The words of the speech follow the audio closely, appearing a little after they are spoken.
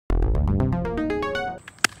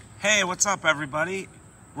Hey, what's up everybody?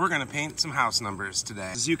 We're gonna paint some house numbers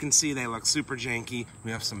today. As you can see, they look super janky.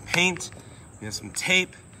 We have some paint, we have some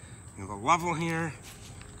tape, we have a level here,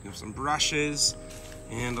 we have some brushes,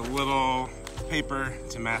 and a little paper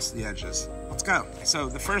to mask the edges. Let's go. So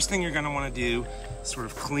the first thing you're gonna wanna do is sort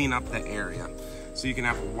of clean up the area. So you can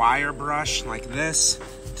have a wire brush like this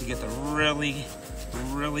to get the really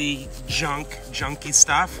junky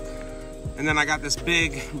stuff. And then I got this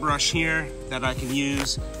big brush here that I can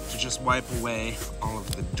use to just wipe away all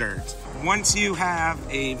of the dirt. Once you have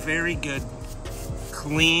a very good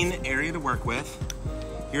clean area to work with,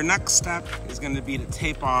 your next step is going to be to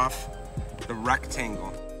tape off the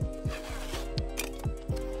rectangle.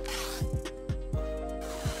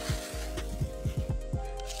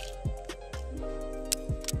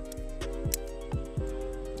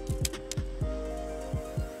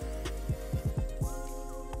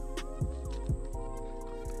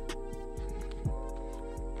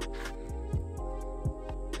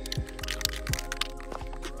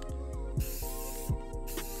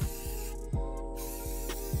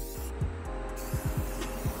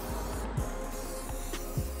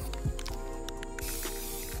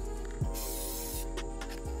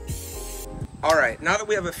 All right, now that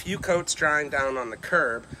we have a few coats drying down on the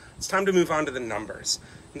curb, it's time to move on to the numbers.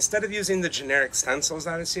 Instead of using the generic stencils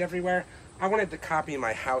that I see everywhere, I wanted to copy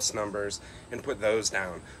my house numbers and put those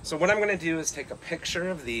down. So what I'm gonna do is take a picture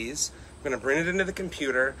of these, I'm gonna bring it into the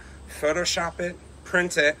computer, Photoshop it,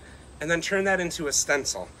 print it, and then turn that into a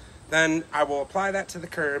stencil. Then I will apply that to the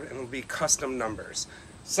curb and it'll be custom numbers.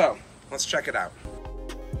 So, let's check it out.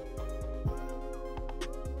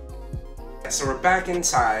 So we're back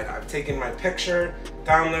inside. I've taken my picture,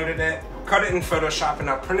 downloaded it, cut it in Photoshop, and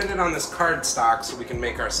now printed it on this cardstock so we can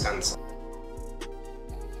make our stencil.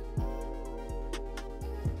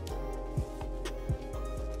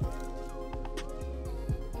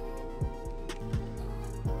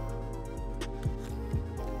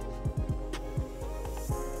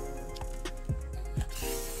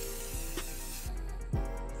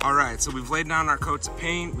 Alright, so we've laid down our coats of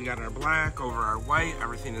paint, we got our black over our white,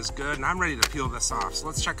 everything is good, and I'm ready to peel this off. So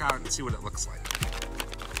let's check out and see what it looks like.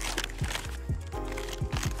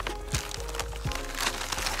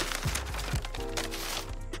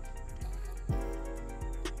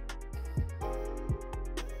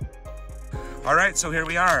 Alright, so here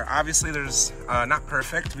we are. Obviously there's not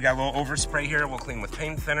perfect. We got a little overspray here, we'll clean with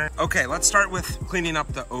paint thinner. Okay, let's start with cleaning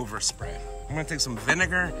up the overspray. I'm gonna take some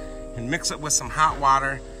vinegar and mix it with some hot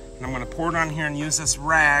water, and I'm gonna pour it on here and use this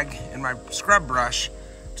rag and my scrub brush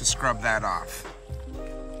to scrub that off.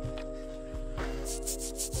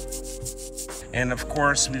 And of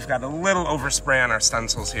course, we've got a little overspray on our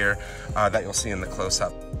stencils here that you'll see in the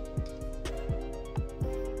close-up.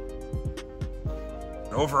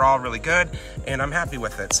 Overall, really good, and I'm happy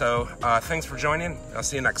with it. So thanks for joining. I'll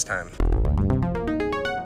see you next time.